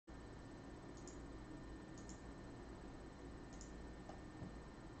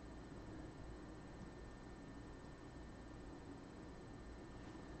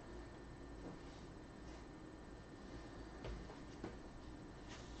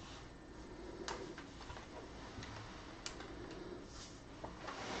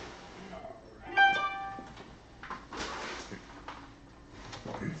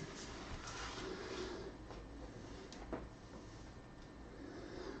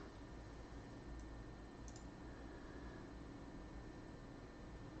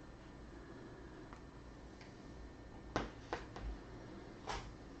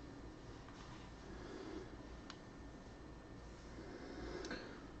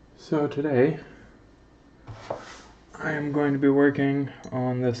So today, I am going to be working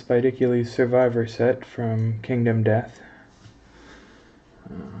on the Spidicules Survivor set from Kingdom Death.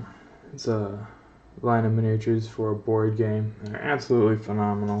 It's a line of miniatures for a board game. They're absolutely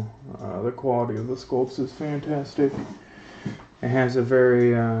phenomenal. The quality of the sculpts is fantastic. It has a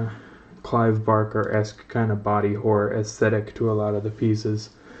very Clive Barker-esque kind of body horror aesthetic to a lot of the pieces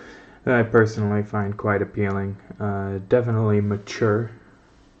that I personally find quite appealing. Definitely mature.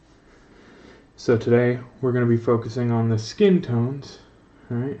 So today we're going to be focusing on the skin tones,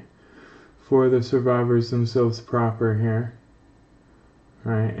 right, for the survivors themselves proper here,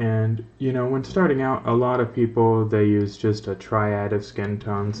 right? And you know, when starting out, a lot of people, they use just a triad of skin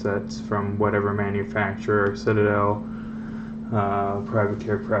tone sets from whatever manufacturer, Citadel,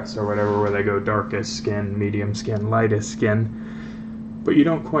 Privateer Press, or whatever, where they go darkest skin, medium skin, lightest skin. But you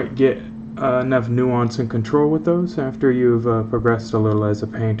don't quite get enough nuance and control with those after you've progressed a little as a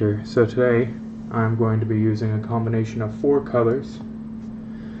painter. So today I'm going to be using a combination of 4 colors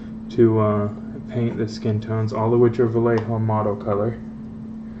to paint the skin tones, all of which are Vallejo model color.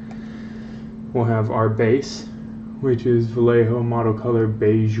 We'll have our base, which is Vallejo model color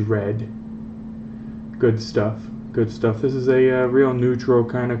beige red. Good stuff, good stuff. This is a real neutral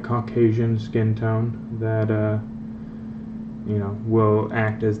kind of Caucasian skin tone that you know, will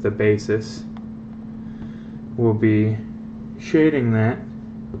act as the basis. We'll be shading that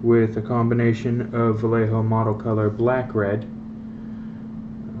with a combination of Vallejo model color black red,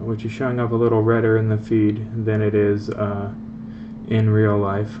 which is showing up a little redder in the feed than it is in real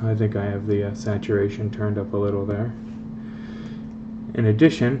life. I think I have the saturation turned up a little there. In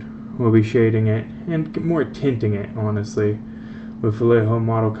addition, we'll be shading it, and more tinting it honestly, with Vallejo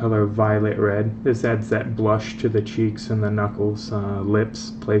model color violet red. This adds that blush to the cheeks and the knuckles,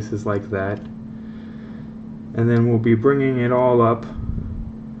 lips, places like that. And then we'll be bringing it all up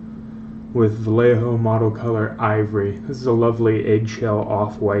with Vallejo model color ivory. This is a lovely eggshell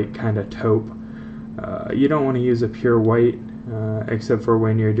off-white kind of taupe. You don't want to use a pure white except for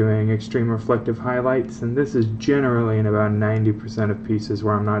when you're doing extreme reflective highlights, and this is generally in about 90% of pieces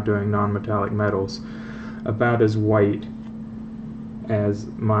where I'm not doing non-metallic metals, about as white as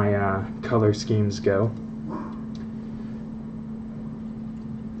my color schemes go.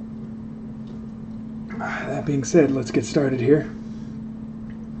 That being said, let's get started here.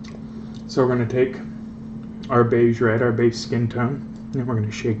 So we're going to take our beige red, our base skin tone, and we're going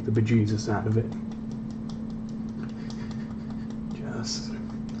to shake the bejesus out of it. Just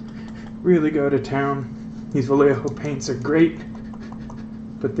really go to town. These Vallejo paints are great,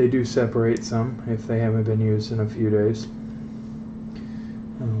 but they do separate some if they haven't been used in a few days.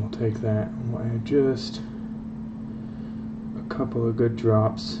 And we'll take that and we'll add just a couple of good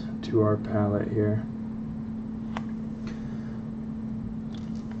drops to our palette here.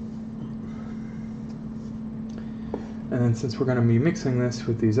 And then since we're going to be mixing this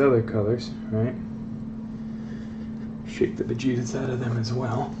with these other colors, right, shake the bejesus out of them as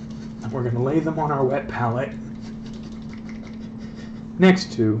well. And we're going to lay them on our wet palette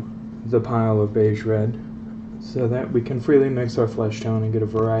next to the pile of beige red so that we can freely mix our flesh tone and get a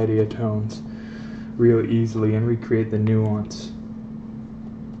variety of tones real easily and recreate the nuance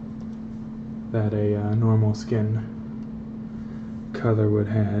that a normal skin color would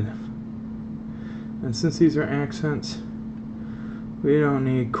have. And since these are accents, we don't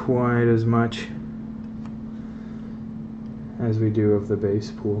need quite as much as we do of the base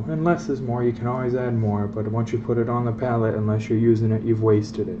pool. And less is more. You can always add more, but once you put it on the palette, unless you're using it, you've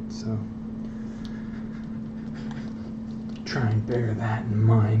wasted it. So try and bear that in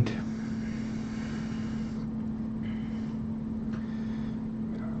mind.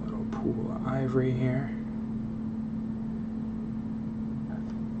 Got our little pool of ivory here.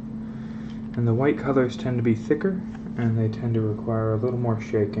 And the white colors tend to be thicker, and they tend to require a little more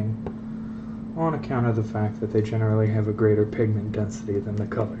shaking on account of the fact that they generally have a greater pigment density than the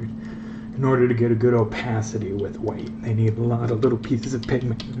colored. In order to get a good opacity with white, they need a lot of little pieces of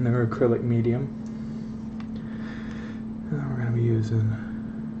pigment in their acrylic medium. And we're going to be using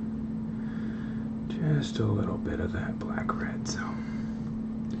just a little bit of that black red. So,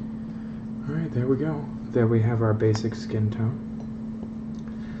 alright, there we go. There we have our basic skin tone.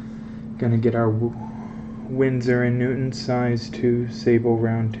 Gonna get our Winsor & Newton size 2 sable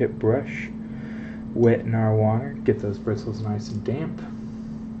round tip brush, wet in our water, get those bristles nice and damp.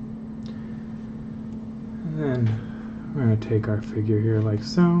 And then we're gonna take our figure here like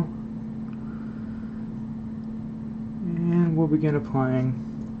so, and we'll begin applying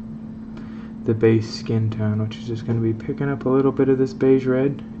the base skin tone, which is just gonna be picking up a little bit of this beige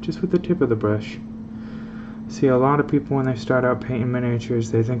red just with the tip of the brush. See, a lot of people when they start out painting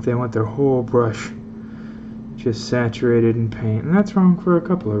miniatures, they think they want their whole brush just saturated in paint, and that's wrong for a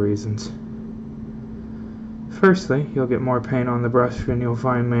couple of reasons. Firstly, you'll get more paint on the brush than you'll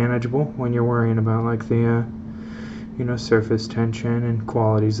find manageable when you're worrying about like the surface tension and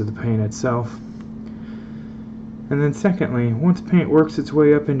qualities of the paint itself. And then secondly, once paint works its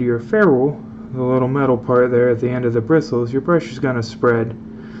way up into your ferrule, the little metal part there at the end of the bristles, your brush is going to spread.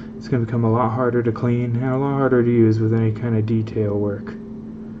 It's going to become a lot harder to clean and a lot harder to use with any kind of detail work.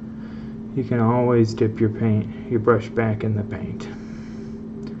 You can always dip your brush back in the paint.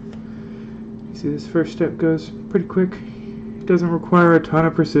 You see, this first step goes pretty quick. It doesn't require a ton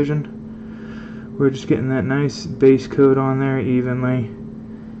of precision. We're just getting that nice base coat on there evenly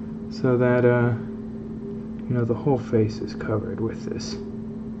so that the whole face is covered with this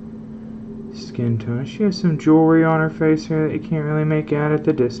skin tone. She has some jewelry on her face here that you can't really make out at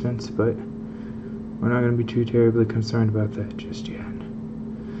the distance, but we're not going to be too terribly concerned about that just yet.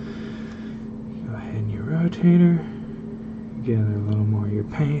 Go ahead and your rotator, gather a little more of your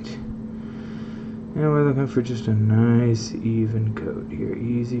paint, and we're looking for just a nice even coat here,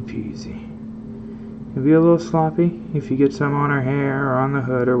 easy peasy. It'll be a little sloppy if you get some on her hair or on the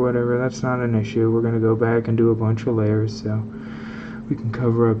hood or whatever. That's not an issue. We're going to go back and do a bunch of layers so we can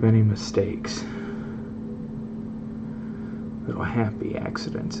cover up any mistakes. Little happy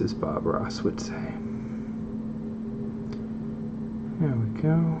accidents, as Bob Ross would say. There we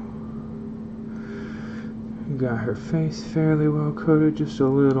go. We got her face fairly well coated. Just a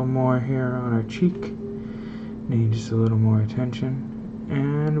little more here on her cheek. Need just a little more attention.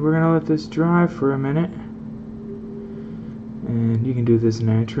 And we're going to let this dry for a minute. And you can do this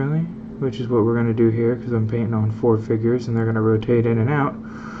naturally, which is what we're going to do here because I'm painting on 4 figures and they're going to rotate in and out.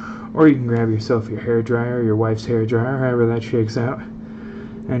 Or you can grab yourself your hairdryer, your wife's hairdryer, however that shakes out,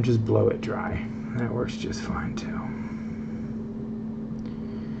 and just blow it dry. That works just fine too.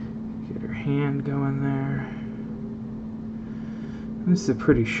 Get her hand going there. This is a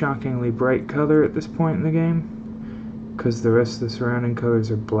pretty shockingly bright color at this point in the game, because the rest of the surrounding colors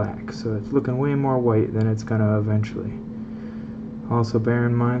are black, so it's looking way more white than it's going to eventually. Also bear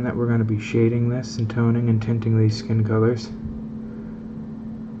in mind that we're going to be shading this and toning and tinting these skin colors.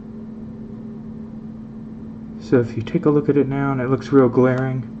 So if you take a look at it now and it looks real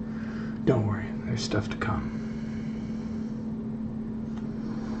glaring, don't worry, there's stuff to come.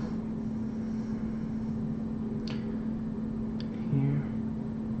 Here,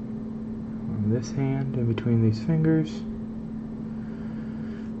 on this hand, in between these fingers.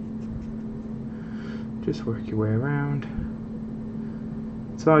 Just work your way around.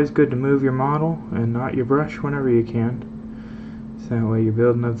 It's always good to move your model and not your brush whenever you can. So that way you're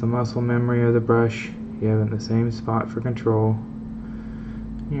building up the muscle memory of the brush. You have it in the same spot for control.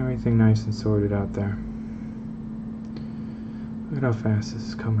 Everything nice and sorted out there. Look at how fast this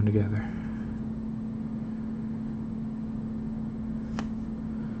is coming together.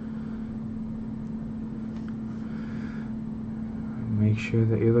 Make sure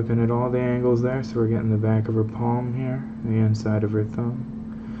that you're looking at all the angles there, so we're getting the back of her palm here, the inside of her thumb.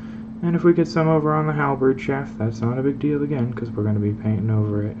 And if we get some over on the halberd shaft, that's not a big deal again, because we're going to be painting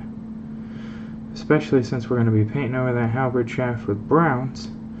over it. Especially since we're going to be painting over that halberd shaft with browns.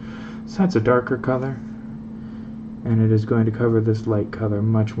 So that's a darker color, and it is going to cover this light color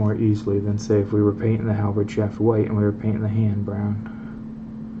much more easily than, say, if we were painting the halberd shaft white and we were painting the hand brown.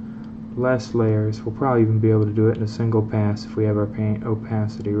 Less layers. We'll probably even be able to do it in a single pass if we have our paint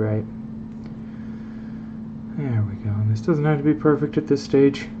opacity right. There we go. And this doesn't have to be perfect at this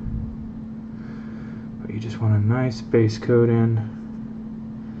stage, but you just want a nice base coat in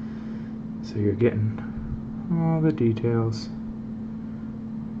so you're getting all the details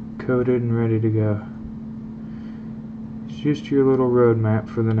coated and ready to go. It's just your little roadmap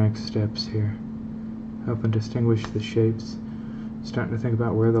for the next steps here, helping distinguish the shapes. Starting to think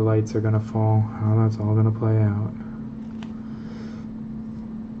about where the lights are going to fall, how that's all going to play out.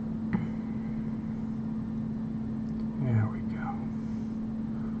 There we go.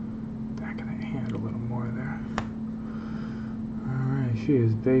 Back of the hand a little more there. Alright, she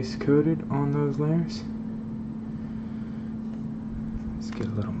is base coated on those layers. Let's get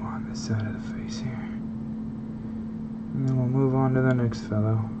a little more on this side of the face here. And then we'll move on to the next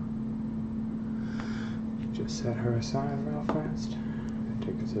fellow. Just set her aside real fast and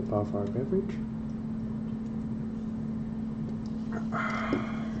take a sip off our beverage.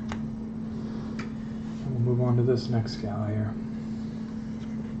 And we'll move on to this next gal here.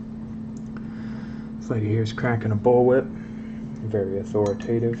 This lady here is cracking a bullwhip, very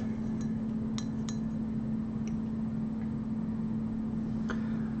authoritative.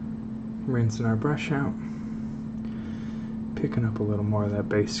 Rinsing our brush out. Picking up a little more of that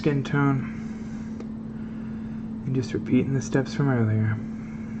base skin tone. And just repeating the steps from earlier.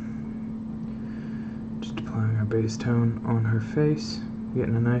 Just applying our base tone on her face,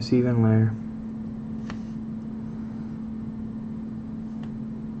 getting a nice even layer.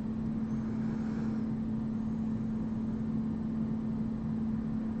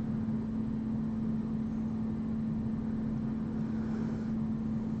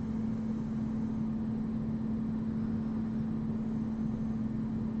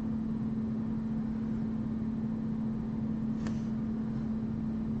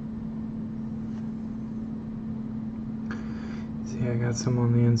 See, I got some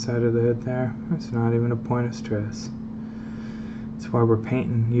on the inside of the head there. It's not even a point of stress. That's why we're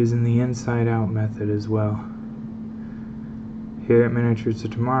painting using the inside out method as well. Here at Miniatures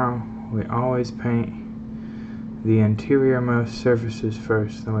of Tomorrow, we always paint the interiormost surfaces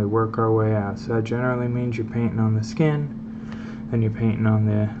first, then we work our way out. So that generally means you're painting on the skin, then you're painting on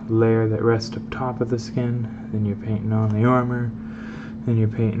the layer that rests up top of the skin, then you're painting on the armor, then you're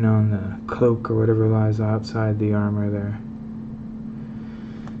painting on the cloak or whatever lies outside the armor there.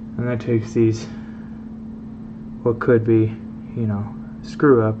 And that takes these, what could be, you know,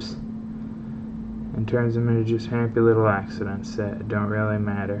 screw-ups, and turns them into just happy little accidents that don't really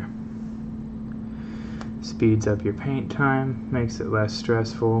matter. Speeds up your paint time, makes it less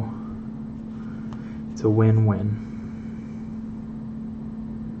stressful. It's a win-win.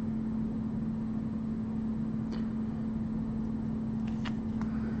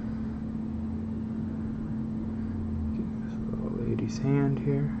 Get this little lady's hand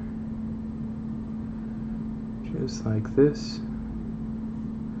here. Just like this.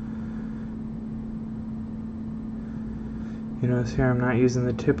 You notice here I'm not using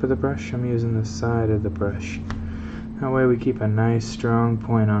the tip of the brush, I'm using the side of the brush. That way we keep a nice strong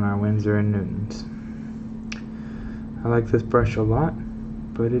point on our Winsor & Newtons. I like this brush a lot,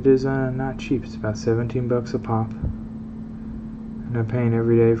 but it is not cheap. It's about 17 bucks a pop. And I paint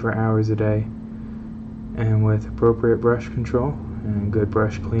every day for hours a day. And with appropriate brush control and good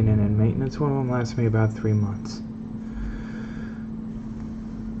brush cleaning and maintenance, one of them lasts me about 3 months.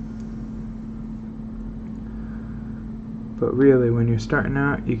 But really, when you're starting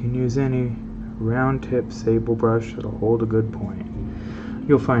out, you can use any round tip sable brush that'll hold a good point.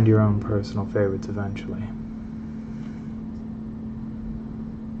 You'll find your own personal favorites eventually.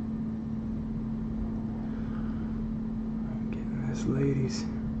 Getting this lady's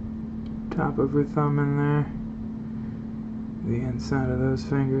top of her thumb in there, the inside of those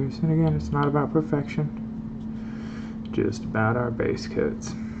fingers. And again, it's not about perfection, just about our base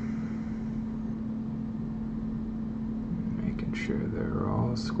coats. Sure they're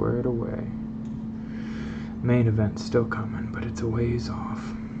all squared away. Main event's still coming, but it's a ways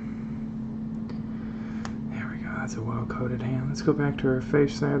off. There we go, that's a well-coated hand. Let's go back to her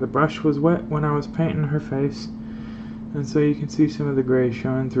face there. The brush was wet when I was painting her face, and so you can see some of the gray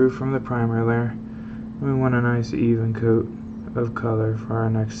showing through from the primer there. We want a nice even coat of color for our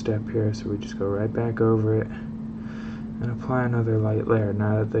next step here, so we just go right back over it and apply another light layer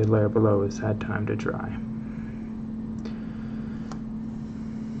now that the layer below has had time to dry.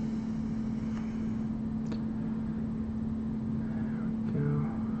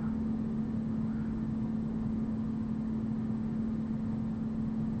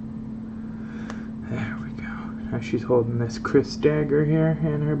 There we go. Now she's holding this Chris dagger here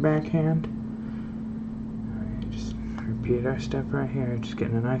in her backhand. Alright, just repeat our step right here. Just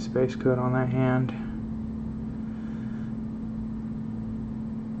getting a nice base coat on that hand.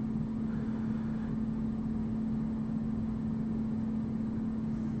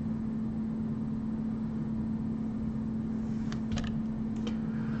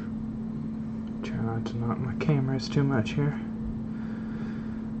 Try not to knock my cameras too much here.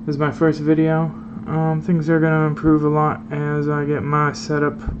 This is my first video. Things are going to improve a lot as I get my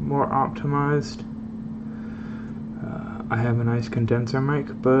setup more optimized. I have a nice condenser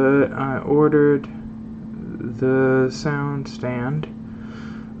mic, but I ordered the sound stand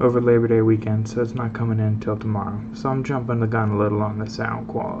over Labor Day weekend, so it's not coming in until tomorrow. So I'm jumping the gun a little on the sound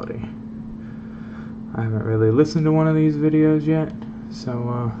quality. I haven't really listened to one of these videos yet,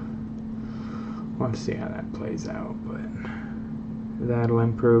 so we'll see how that plays out, but that'll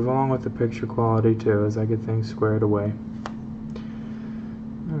improve along with the picture quality too as I get things squared away.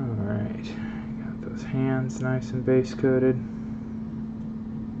 Alright, got those hands nice and base coated.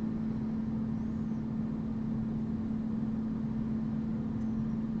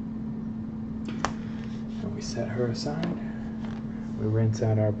 And we set her aside. We rinse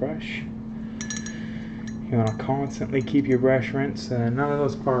out our brush. You want to constantly keep your brush rinsed so that none of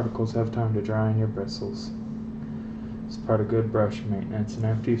those particles have time to dry on your bristles. part of good brush maintenance, and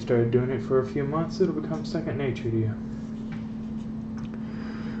after you start doing it for a few months, it'll become second nature to you.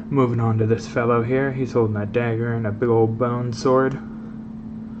 Moving on to this fellow here, he's holding a dagger and a big old bone sword.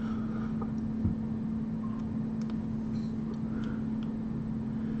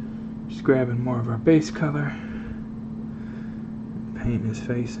 Just grabbing more of our base color, painting his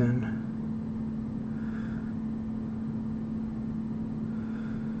face in.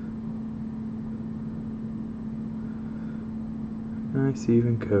 Nice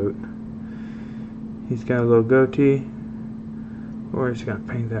even coat. He's got a little goatee. We're just going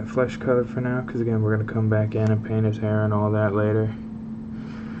to paint that flesh color for now, because again we're going to come back in and paint his hair and all that later.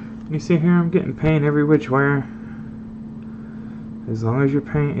 And you see here I'm getting paint every which way. As long as your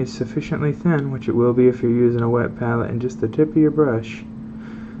paint is sufficiently thin, which it will be if you're using a wet palette and just the tip of your brush,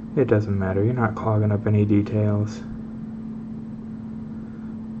 it doesn't matter. You're not clogging up any details.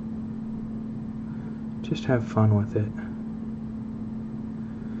 Just have fun with it.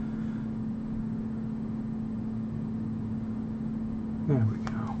 There we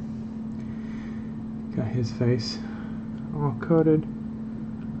go. Got his face all coated.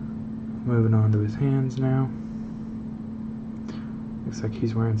 Moving on to his hands now. Looks like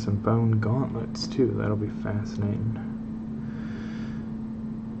he's wearing some bone gauntlets too. That'll be fascinating.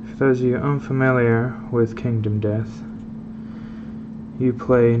 For those of you unfamiliar with Kingdom Death, you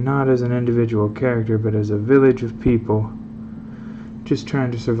play not as an individual character, but as a village of people just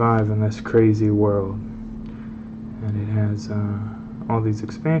trying to survive in this crazy world. And it has all these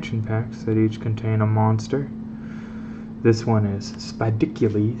expansion packs that each contain a monster. This one is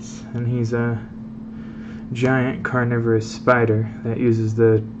Spidicules, and he's a giant carnivorous spider that uses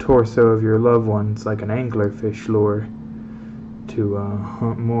the torso of your loved ones like an anglerfish lure to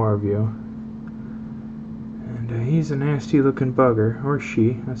hunt more of you. And he's a nasty looking bugger, or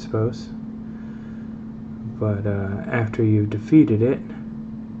she, I suppose. But after you've defeated it,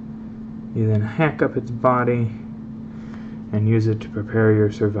 you then hack up its body and use it to prepare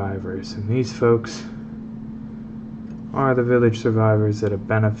your survivors. And these folks are the village survivors that have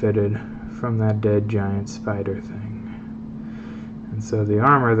benefited from that dead giant spider thing. And so the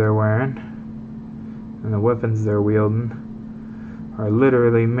armor they're wearing and the weapons they're wielding are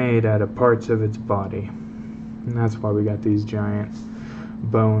literally made out of parts of its body. And that's why we got these giant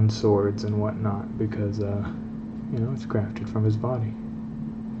bone swords and whatnot, because you know, it's crafted from his body.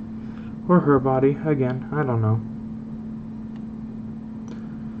 Or her body, again, I don't know.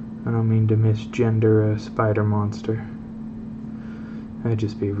 I don't mean to misgender a spider monster. That'd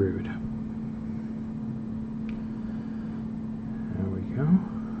just be rude. There we go.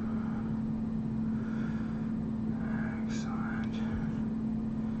 Excellent.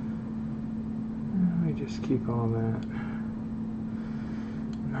 And we just keep all that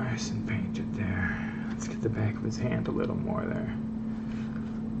nice and painted there. Let's get the back of his hand a little more there.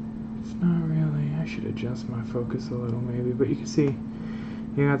 It's not really, I should adjust my focus a little maybe, but you can see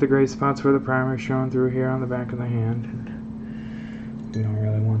you got the gray spots where the primer is showing through here on the back of the hand. And we don't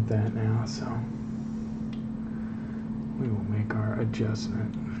really want that now, so we will make our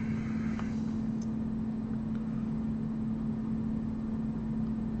adjustment.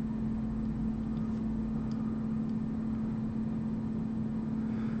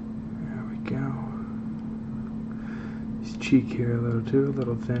 There we go. His cheek here a little too, a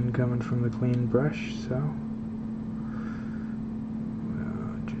little thin coming from the clean brush, so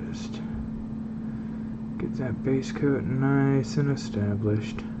get that base coat nice and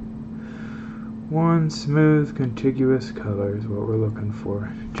established. One smooth, contiguous color is what we're looking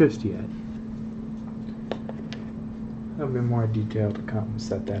for, just yet. There'll be more detail to come.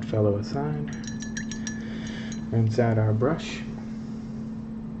 Set that fellow aside. Rinse out our brush.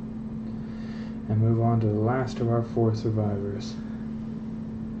 And move on to the last of our 4 survivors.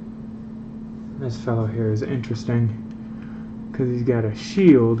 This fellow here is interesting because he's got a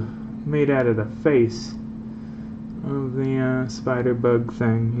shield made out of the face of the spider bug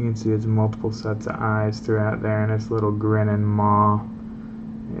thing. You can see it's multiple sets of eyes throughout there and its little grinning maw.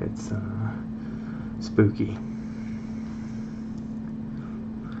 It's spooky.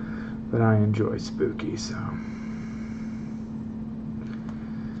 But I enjoy spooky, so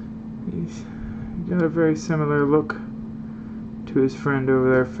he's got a very similar look to his friend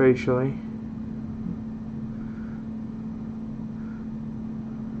over there facially.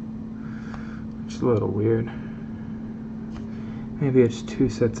 Which is a little weird. Maybe it's 2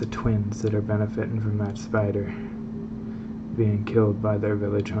 sets of twins that are benefiting from that spider being killed by their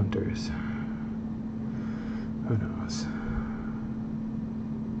village hunters. Who knows?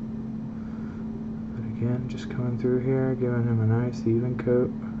 But again, just coming through here, giving him a nice even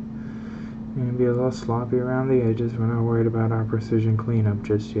coat. Gonna be a little sloppy around the edges. We're not worried about our precision cleanup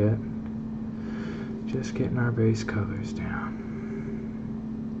just yet. Just getting our base colors down.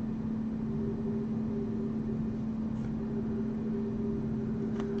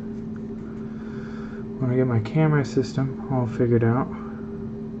 When I get my camera system all figured out,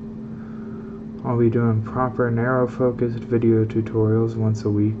 I'll be doing proper narrow focused video tutorials once a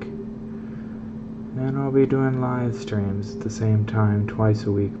week. And I'll be doing live streams at the same time twice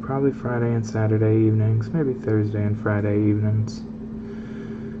a week, probably Friday and Saturday evenings, maybe Thursday and Friday evenings.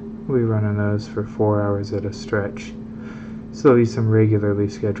 We'll be running those for 4 hours at a stretch. So there'll be some regularly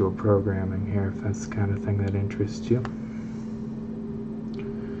scheduled programming here if that's the kind of thing that interests you.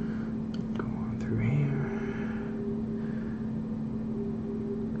 Go on through here.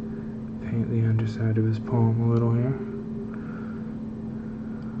 Paint the underside of his palm a little here.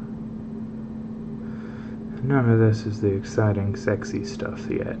 None of this is the exciting, sexy stuff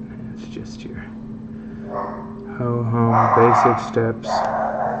yet. It's just your ho-hum basic steps.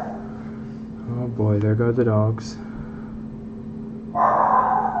 Oh boy, there go the dogs.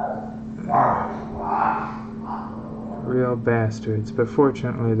 Real bastards, but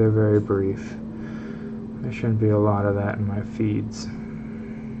fortunately they're very brief. There shouldn't be a lot of that in my feeds.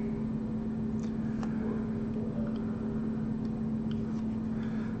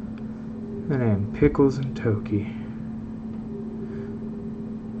 The name Pickles and Toki,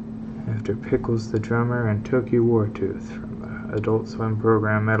 after Pickles the drummer and Toki Wartooth from the Adult Swim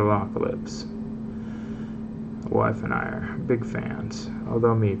program Metalocalypse. The wife and I are big fans,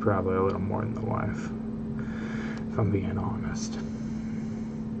 although me probably a little more than the wife, if I'm being honest.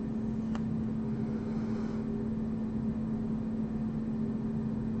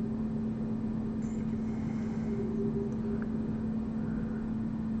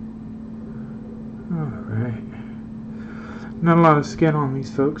 Alright. Not a lot of skin on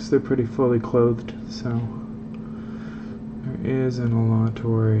these folks. They're pretty fully clothed, so there isn't a lot to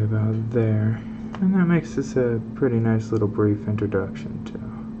worry about there. And that makes this a pretty nice little brief introduction to.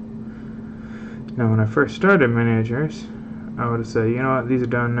 Now, when I first started miniatures, I would have said, you know what, these are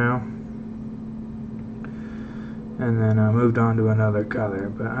done now. And then I moved on to another color.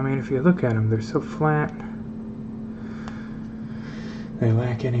 But, I mean, if you look at them, they're so flat. They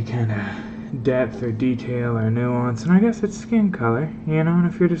lack any kind of depth or detail or nuance, and I guess it's skin color, you know, and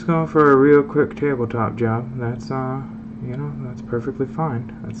if you're just going for a real quick tabletop job, that's you know, that's perfectly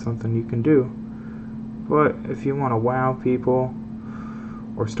fine. That's something you can do. But if you want to wow people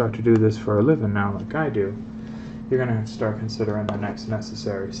or start to do this for a living now like I do, you're gonna have to start considering the next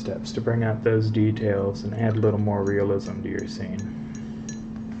necessary steps to bring out those details and add a little more realism to your scene.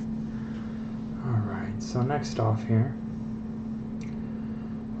 Alright, so next off here,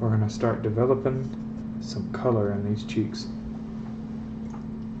 we're going to start developing some color in these cheeks.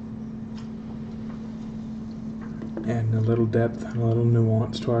 Adding a little depth and a little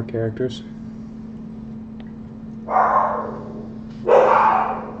nuance to our characters.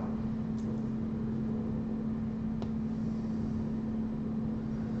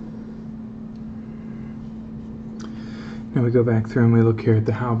 Now we go back through and we look here at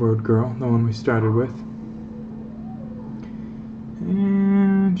the halberd girl, the one we started with.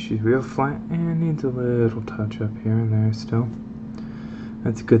 And she's real flat and needs a little touch up here and there still.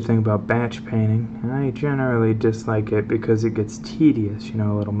 That's a good thing about batch painting. I generally dislike it because it gets tedious, you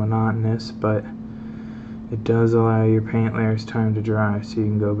know, a little monotonous, but it does allow your paint layers time to dry, so you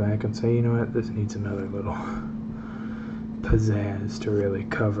can go back and say, you know what, this needs another little pizzazz to really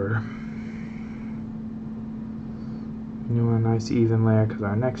cover. You want a nice even layer, because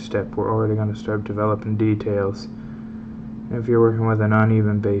our next step, we're already going to start developing details. If you're working with an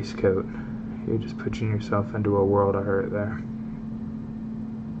uneven base coat, you're just putting yourself into a world of hurt there.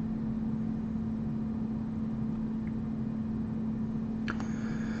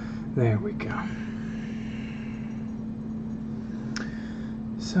 There we go.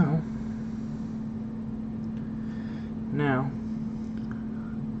 So, now,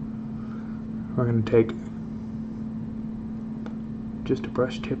 we're going to take just a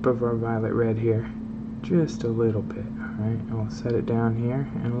brush tip of our violet red here. Just a little bit, alright? And we'll set it down here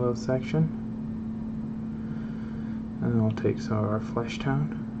in a little section. And then we'll take some of our flesh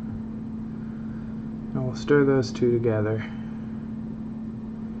tone. And we'll stir those two together.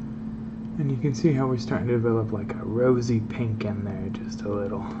 And you can see how we're starting to develop like a rosy pink in there, just a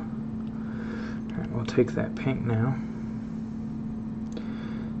little. Alright, we'll take that pink now.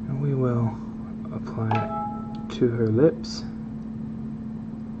 And we will apply it to her lips.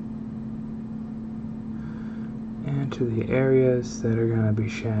 And to the areas that are going to be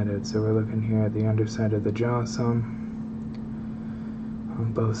shadowed. So we're looking here at the underside of the jaw some, on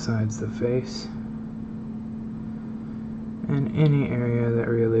along both sides of the face, and any area that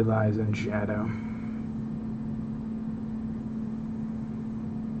really lies in shadow.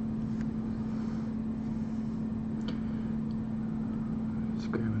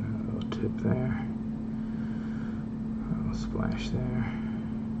 Just grabbing a little tip there, a little splash there.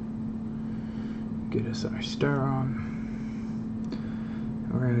 Get us our star on.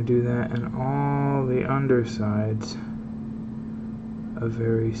 We're going to do that in all the undersides of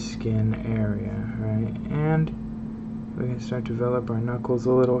every skin area, right? And we can start to develop our knuckles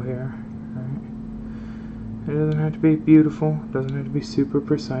a little here, right? It doesn't have to be beautiful, it doesn't have to be super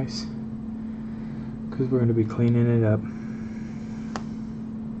precise, because we're going to be cleaning it up.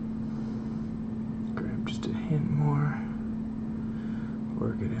 Grab just a hint more,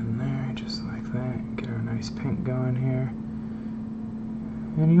 work it in there just like that, get our nice pink going here.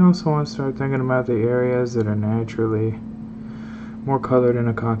 And you also want to start thinking about the areas that are naturally more colored in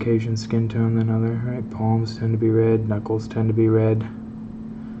a Caucasian skin tone than other, right? Palms tend to be red, knuckles tend to be red,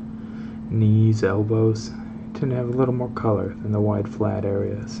 knees, elbows tend to have a little more color than the wide flat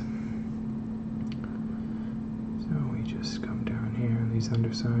areas. So we just come down here on these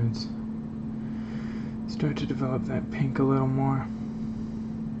undersides, start to develop that pink a little more.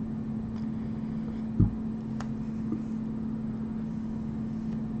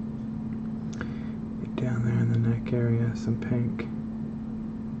 Down there in the neck area, some pink.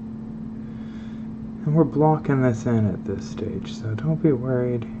 And we're blocking this in at this stage, so don't be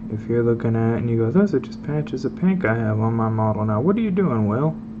worried if you're looking at it and you go, those are just patches of pink I have on my model now. What are you doing,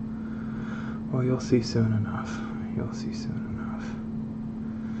 Will? Well, you'll see soon enough. You'll see soon enough.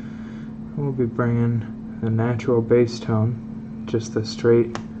 We'll be bringing the natural base tone, just the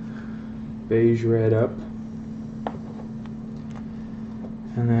straight beige red up.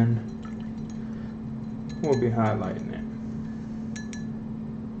 And then we'll be highlighting it.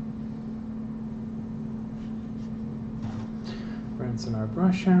 Rinsing our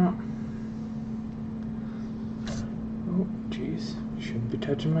brush out. Oh, jeez. Shouldn't be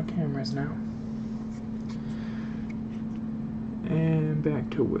touching my cameras now. And back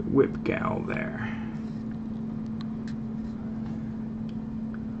to whip gal there.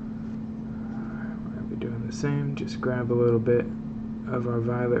 We're going to be doing the same. Just grab a little bit of our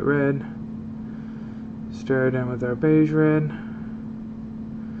violet red. Stir it in with our beige red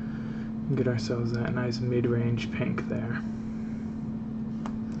and get ourselves that nice mid-range pink there.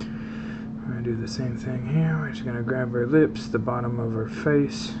 We're going to do the same thing here. We're just going to grab her lips, the bottom of her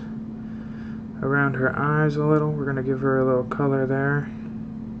face, around her eyes a little. We're going to give her a little color there.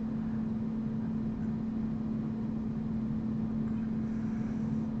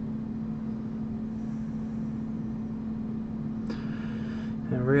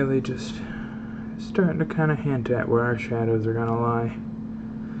 And really just starting to kind of hint at where our shadows are going to lie.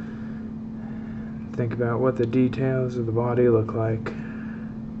 Think about what the details of the body look like.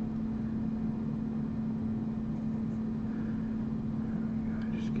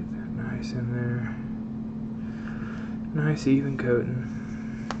 Just get that nice in there. Nice even coating.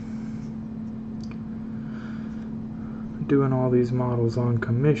 Doing all these models on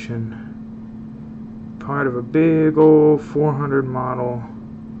commission. Part of a big old 400 model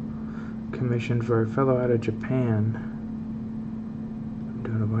commissioned for a fellow out of Japan. I'm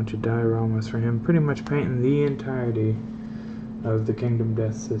doing a bunch of dioramas for him, pretty much painting the entirety of the Kingdom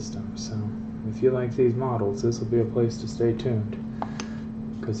Death system. So if you like these models, this will be a place to stay tuned,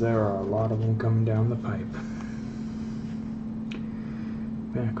 because there are a lot of them coming down the pipe.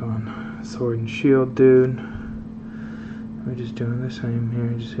 Back on Sword and Shield dude. We're just doing the same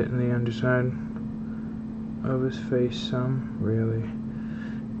here, just hitting the underside of his face some, really.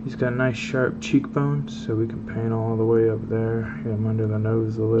 He's got nice sharp cheekbones, so we can paint all the way up there. Hit him under the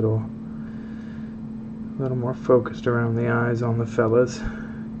nose a little more focused around the eyes on the fellas.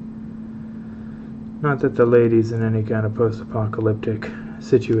 Not that the ladies in any kind of post-apocalyptic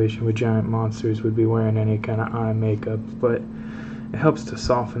situation with giant monsters would be wearing any kind of eye makeup, but it helps to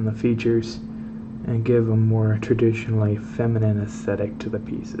soften the features and give a more traditionally feminine aesthetic to the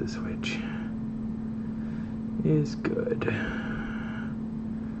pieces, which is good.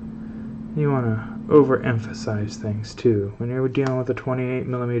 You want to overemphasize things too. When you're dealing with a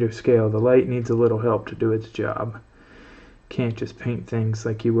 28mm scale, the light needs a little help to do its job. Can't just paint things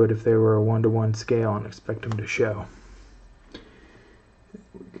like you would if they were a 1-to-1 scale and expect them to show. There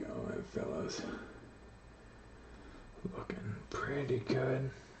we go, fellas. Looking pretty good.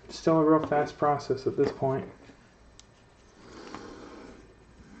 Still a real fast process at this point.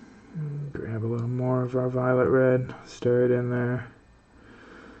 Grab a little more of our violet red, stir it in there.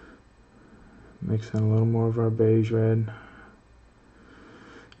 Mix in a little more of our beige red.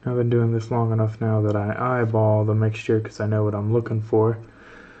 I've been doing this long enough now that I eyeball the mixture because I know what I'm looking for.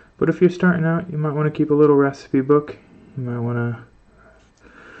 But if you're starting out, you might want to keep a little recipe book. You might want to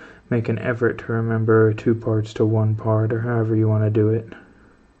make an effort to remember 2 parts to 1 part, or however you want to do it.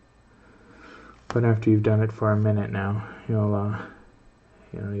 But after you've done it for a minute now,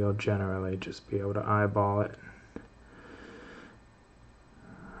 you'll generally just be able to eyeball it.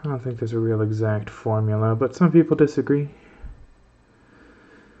 I don't think there's a real exact formula, but some people disagree.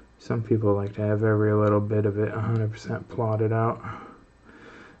 Some people like to have every little bit of it 100% plotted out.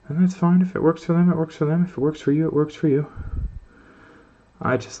 And that's fine. If it works for them, it works for them. If it works for you, it works for you.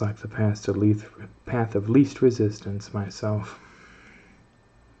 I just like the path of least resistance myself.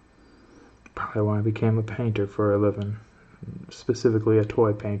 Probably why I became a painter for a living. Specifically a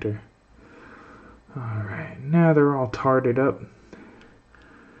toy painter. Alright, now they're all tarted up.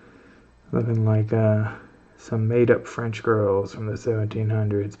 Looking like some made-up French girls from the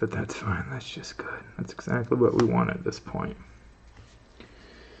 1700s, but that's fine. That's just good. That's exactly what we want at this point.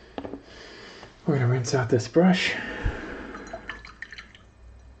 We're going to rinse out this brush.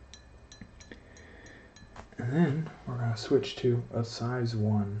 And then we're going to switch to a size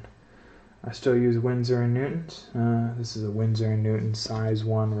 1. I still use Winsor & Newton's. This is a Winsor & Newton size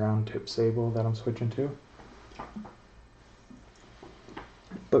 1 round tip sable that I'm switching to.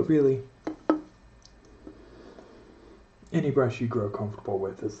 But really, any brush you grow comfortable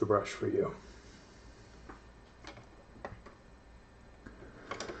with is the brush for you.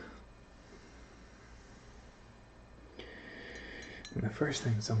 And the first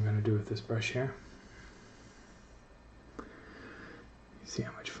things I'm going to do with this brush here, see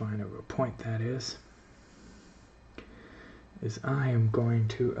how much finer of a point that is I am going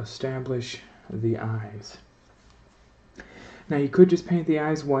to establish the eyes. Now you could just paint the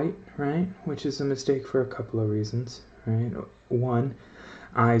eyes white, right? Which is a mistake for a couple of reasons, right? One,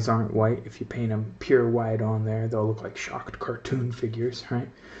 eyes aren't white. If you paint them pure white on there, they'll look like shocked cartoon figures, right?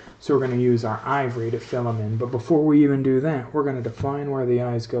 So we're going to use our ivory to fill them in. But before we even do that, we're going to define where the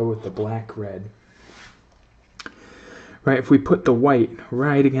eyes go with the black red. Right, if we put the white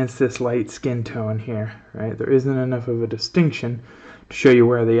right against this light skin tone here, right, there isn't enough of a distinction to show you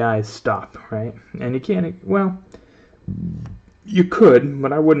where the eyes stop, right? And you can't, well, you could,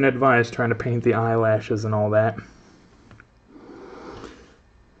 but I wouldn't advise trying to paint the eyelashes and all that.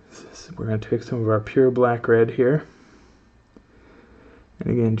 We're going to take some of our pure black red here.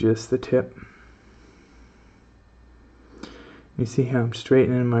 And again, just the tip. You see how I'm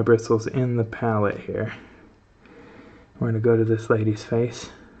straightening my bristles in the palette here. We're going to go to this lady's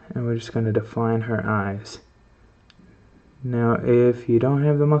face, and we're just going to define her eyes. Now, if you don't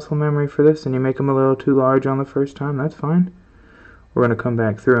have the muscle memory for this, and you make them a little too large on the first time, that's fine. We're going to come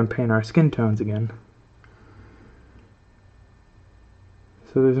back through and paint our skin tones again.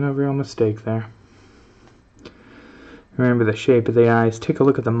 So there's no real mistake there. Remember the shape of the eyes. Take a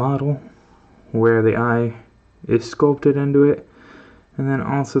look at the model, where the eye is sculpted into it. And then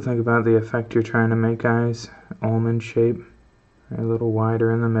also think about the effect you're trying to make eyes. Almond shape, a little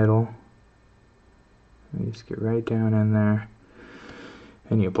wider in the middle. You just get right down in there,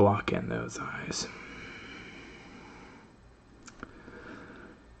 and you block in those eyes.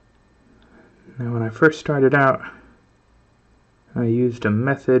 Now when I first started out, I used a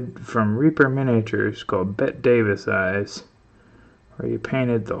method from Reaper Miniatures called Bette Davis eyes, where you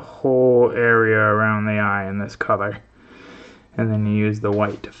painted the whole area around the eye in this color. And then you use the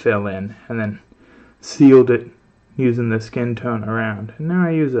white to fill in, and then sealed it using the skin tone around. And now I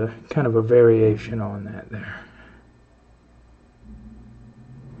use a kind of a variation on that there.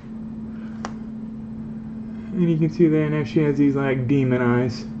 And you can see there now she has these like demon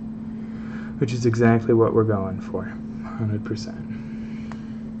eyes, which is exactly what we're going for,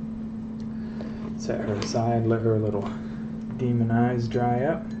 100%. Set her aside, let her little demon eyes dry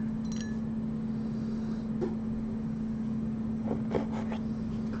up.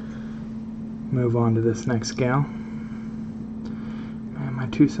 Move on to this next gal. Man, my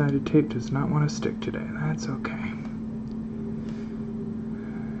two-sided tape does not want to stick today. That's okay.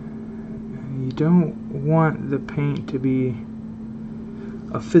 You don't want the paint to be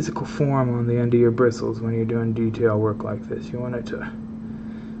a physical form on the end of your bristles when you're doing detail work like this. You want it to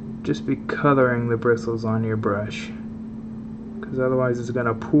just be coloring the bristles on your brush, because otherwise it's going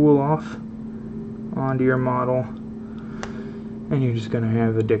to pool off onto your model and you're just going to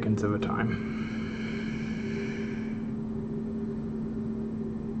have the dickens of a time.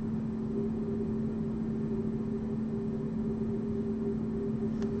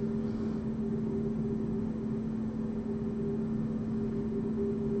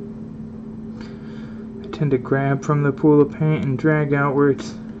 Tend to grab from the pool of paint and drag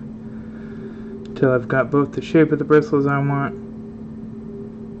outwards. till I've got both the shape of the bristles I want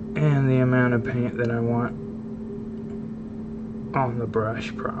and the amount of paint that I want on the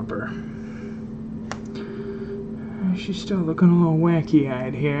brush proper. She's still looking a little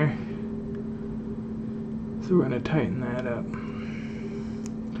wacky-eyed here, so we're going to tighten that up.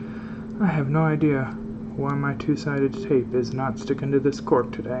 I have no idea why my two-sided tape is not sticking to this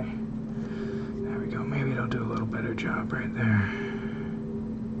cork today. There we go, maybe it'll do a little better job right there.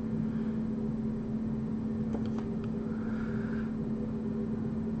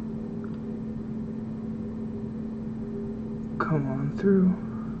 Come on through.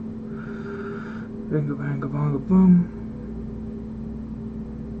 Binga banga bonga boom.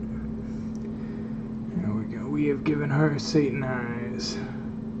 There we go. We have given her Satan eyes.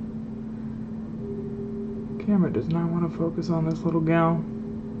 Camera does not want to focus on this little gal,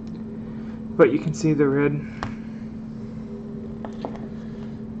 but you can see the red.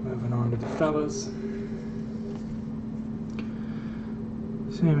 Moving on to the fellas.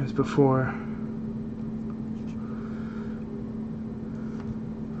 Same as before.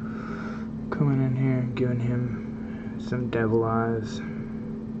 Coming in here and giving him some devil eyes.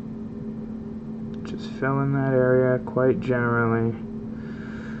 Just filling that area quite generally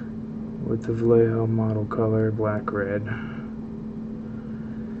with the Vallejo model color, black-red.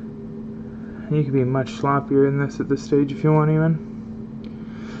 You can be much sloppier in this at this stage if you want even.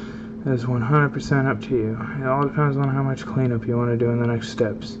 That is 100% up to you. It all depends on how much cleanup you want to do in the next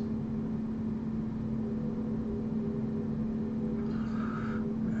steps.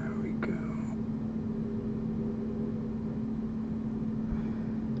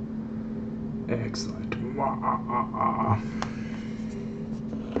 Excellent.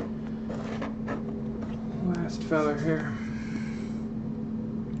 Last feller here.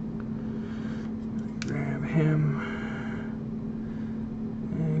 Grab him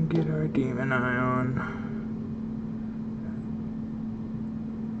and get our demon eye on.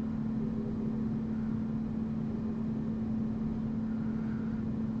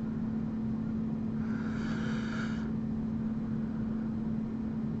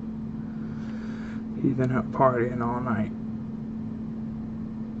 He's been out partying all night.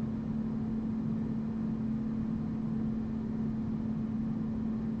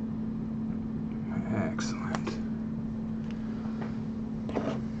 Excellent.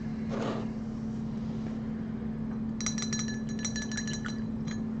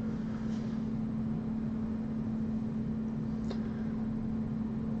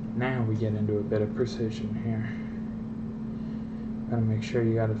 Now we get into a bit of precision here. Gotta make sure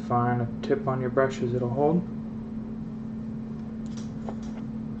you got a fine tip on your brushes it'll hold.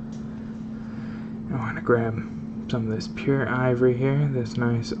 I want to grab some of this pure ivory here, this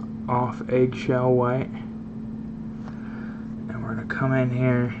nice off eggshell white. And we're going to come in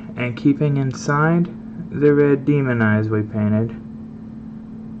here and keeping inside the red demon eyes we painted,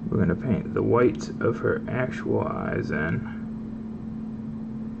 we're going to paint the whites of her actual eyes in.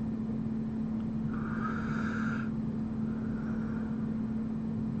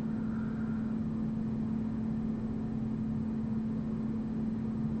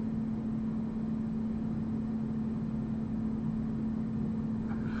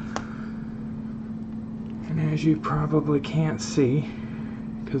 And as you probably can't see,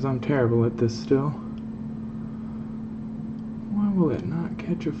 because I'm terrible at this still, why will it not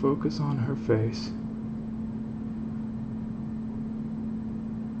catch a focus on her face?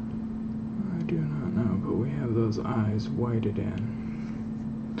 I do not know, but we have those eyes whited in.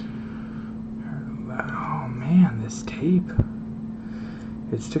 Oh man, this tape.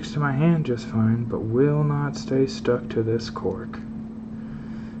 It sticks to my hand just fine, but will not stay stuck to this cork.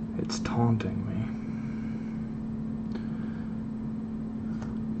 It's taunting me.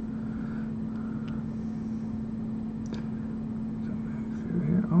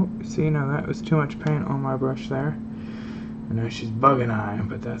 Oh, see, now that was too much paint on my brush there. And now she's bugging eye,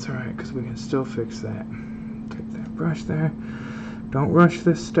 but that's alright, because we can still fix that. Take that brush there. Don't rush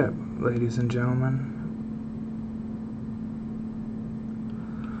this step, ladies and gentlemen.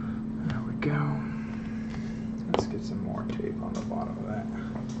 There we go. Let's get some more tape on the bottom of that.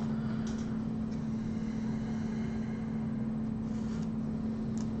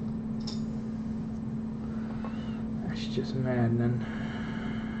 That's just maddening.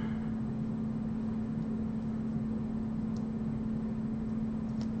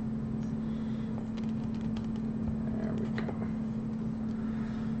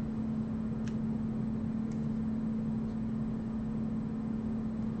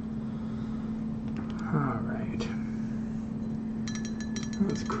 Alright,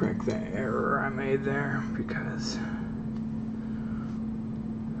 let's correct that error I made there, because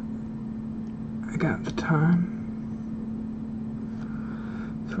I got the time.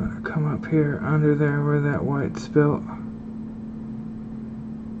 So I'm going to come up here under there where that white spilt.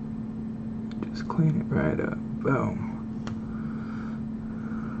 Just clean it right up. Boom.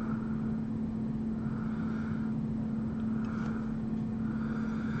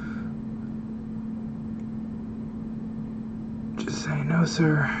 Just say no,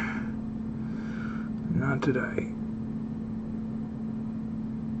 sir. Not today.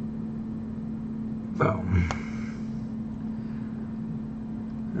 Boom.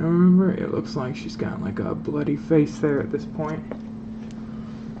 And remember, it looks like she's got like a bloody face there at this point.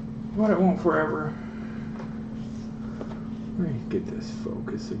 But it won't forever. Let me get this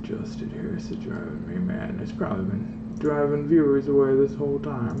focus adjusted here. It's driving me mad. It's probably been driving viewers away this whole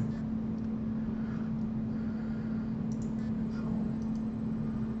time.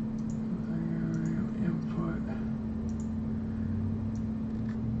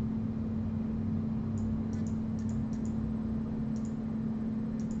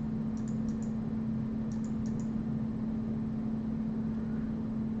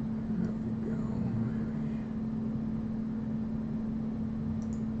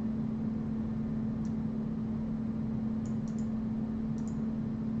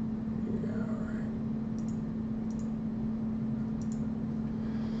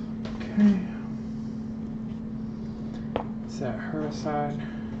 Okay, set her aside.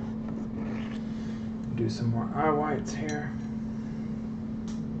 Do some more eye whites here.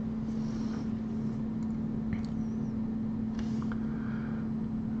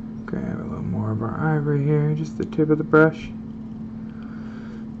 Grab a little more of our ivory here, just the tip of the brush.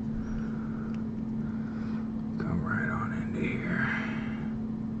 Come right on into here.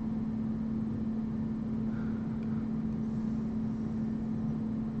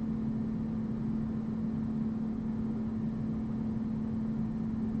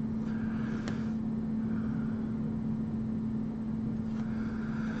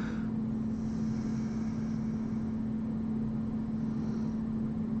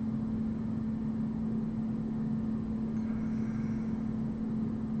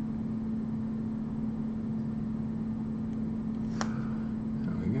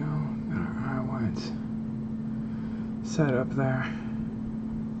 Set up there.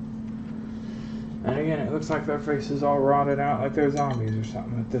 And again, it looks like their face is all rotted out like they're zombies or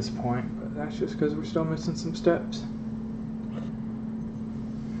something at this point, but that's just because we're still missing some steps.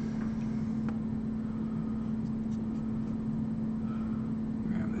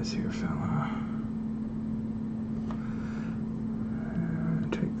 Grab this here fella.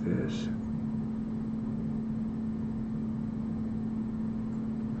 And take this.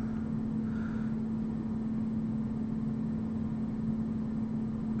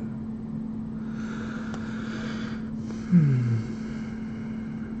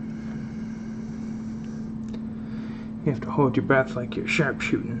 You have to hold your breath like you're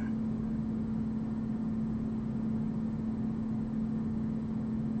sharpshooting.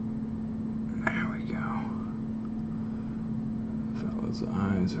 There we go. Fella's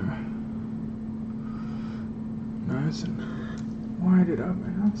eyes are nice and widened up,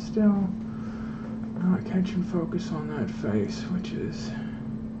 and I'm still not catching focus on that face, which is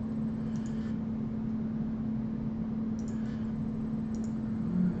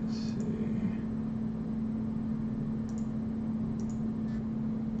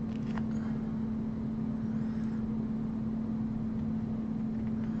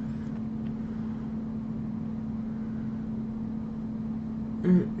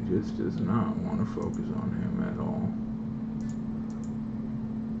it just does not want to focus on him at all.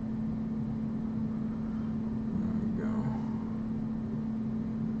 There we go.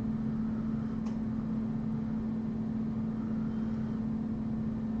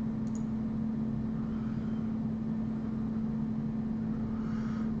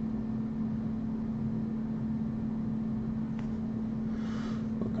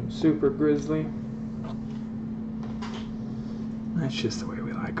 Looking super grisly. That's just the way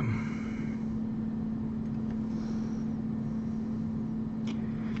we like them.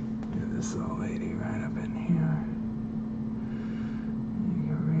 Get this little lady right up in here.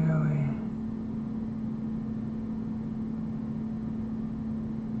 You really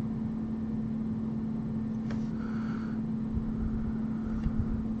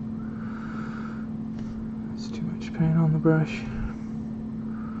There's too much paint on the brush.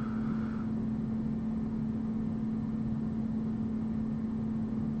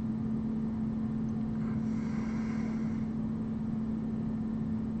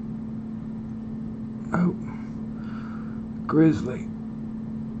 Oh, grizzly.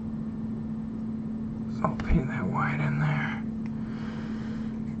 So I'll paint that white in there.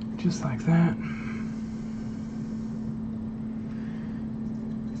 Just like that.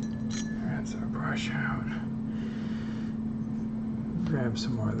 brush out. Grab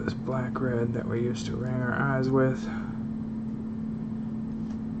some more of this black red that we used to ring our eyes with.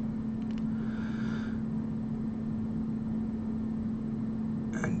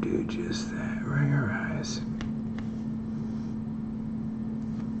 And do just that, ring our eyes.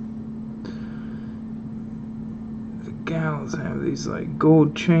 The gals have these like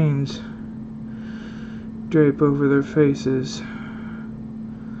gold chains drape over their faces,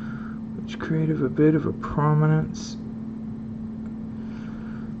 which create a bit of a prominence.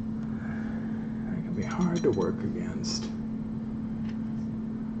 That can be hard to work against.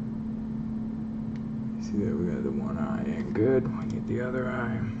 See there, we got the one eye in good. We need the other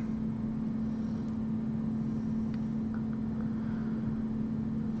eye.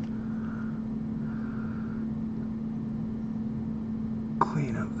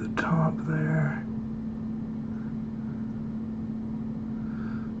 Clean up the top there.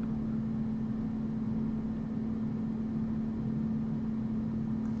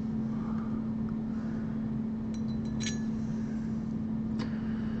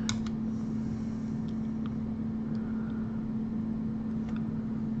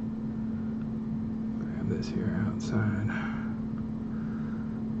 This here outside.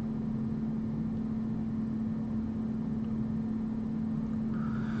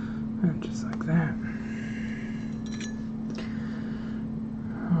 And just like that.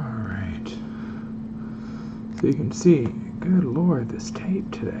 Alright. So you can see, good lord, this tape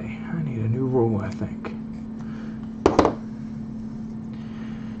today. I need a new roll, I think.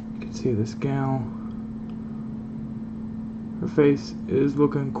 You can see this gal. Her face is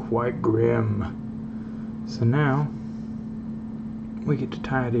looking quite grim. So now, we get to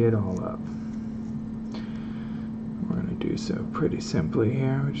tidy it all up. We're going to do so pretty simply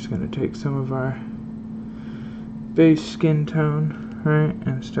here. We're just going to take some of our base skin tone, right,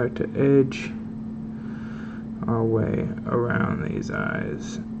 and start to edge our way around these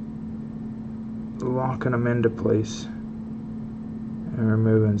eyes, locking them into place and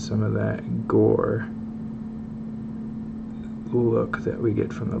removing some of that gore look that we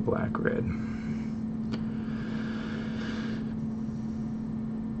get from the black red.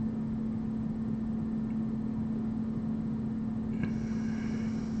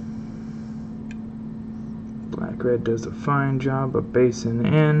 Black red does a fine job of basing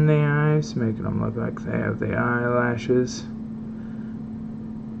in the eyes, making them look like they have the eyelashes.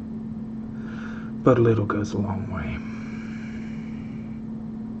 But a little goes a long way.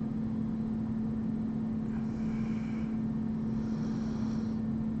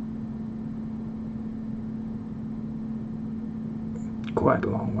 Quite a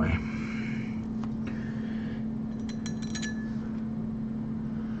long way.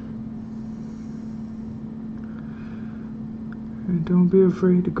 And don't be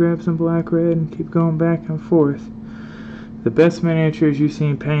afraid to grab some black red and keep going back and forth. The best miniatures you've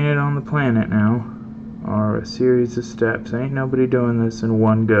seen painted on the planet now are a series of steps. Ain't nobody doing this in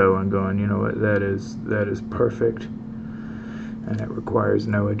one go and going, you know what, that is perfect, and it requires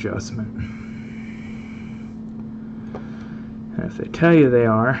no adjustment. And if they tell you they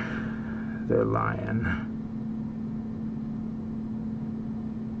are, they're lying.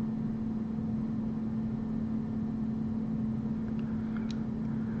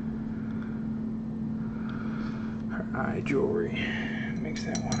 Her eye jewelry makes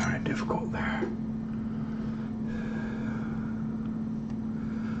that one eye difficult there.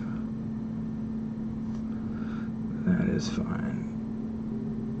 That is fine.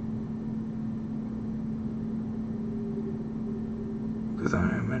 Because I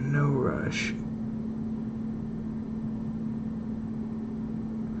am in no rush.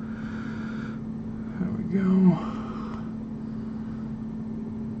 There we go.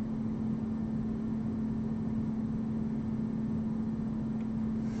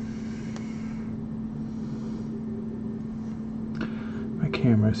 My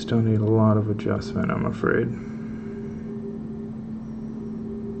cameras still need a lot of adjustment, I'm afraid.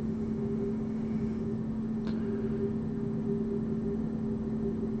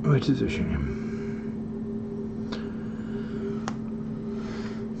 Which is a shame.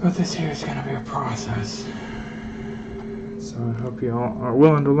 But this here is going to be a process. So I hope you all are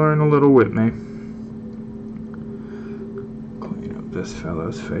willing to learn a little with me. Clean up this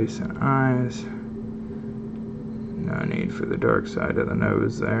fellow's face and eyes. No need for the dark side of the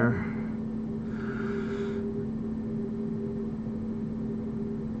nose there.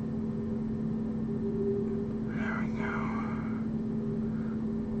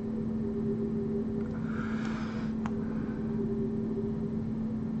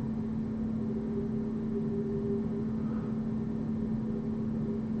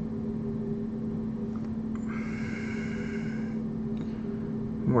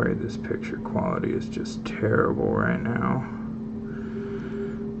 swear this picture quality is just terrible right now.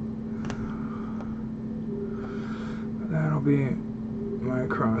 That'll be my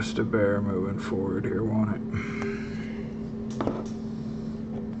cross to bear moving forward here, won't it?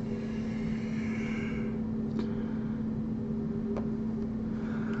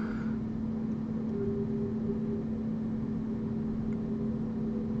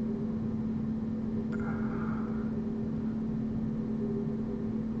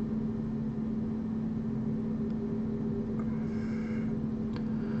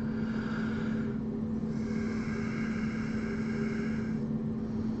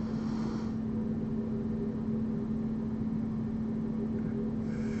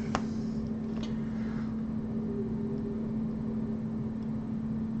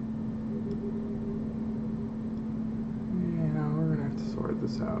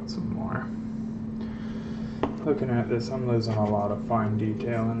 This out some more. Looking at this, I'm losing a lot of fine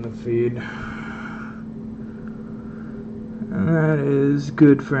detail in the feed, and that is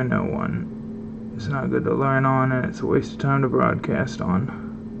good for no one. It's not good to learn on, and it's a waste of time to broadcast on.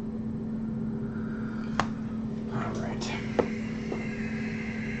 Alright.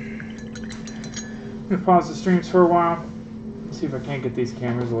 I'm going to pause the streams for a while, see if I can't get these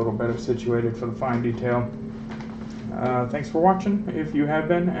cameras a little better situated for the fine detail. Thanks for watching, if you have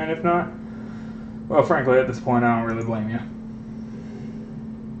been, and if not, well, frankly, at this point, I don't really blame you.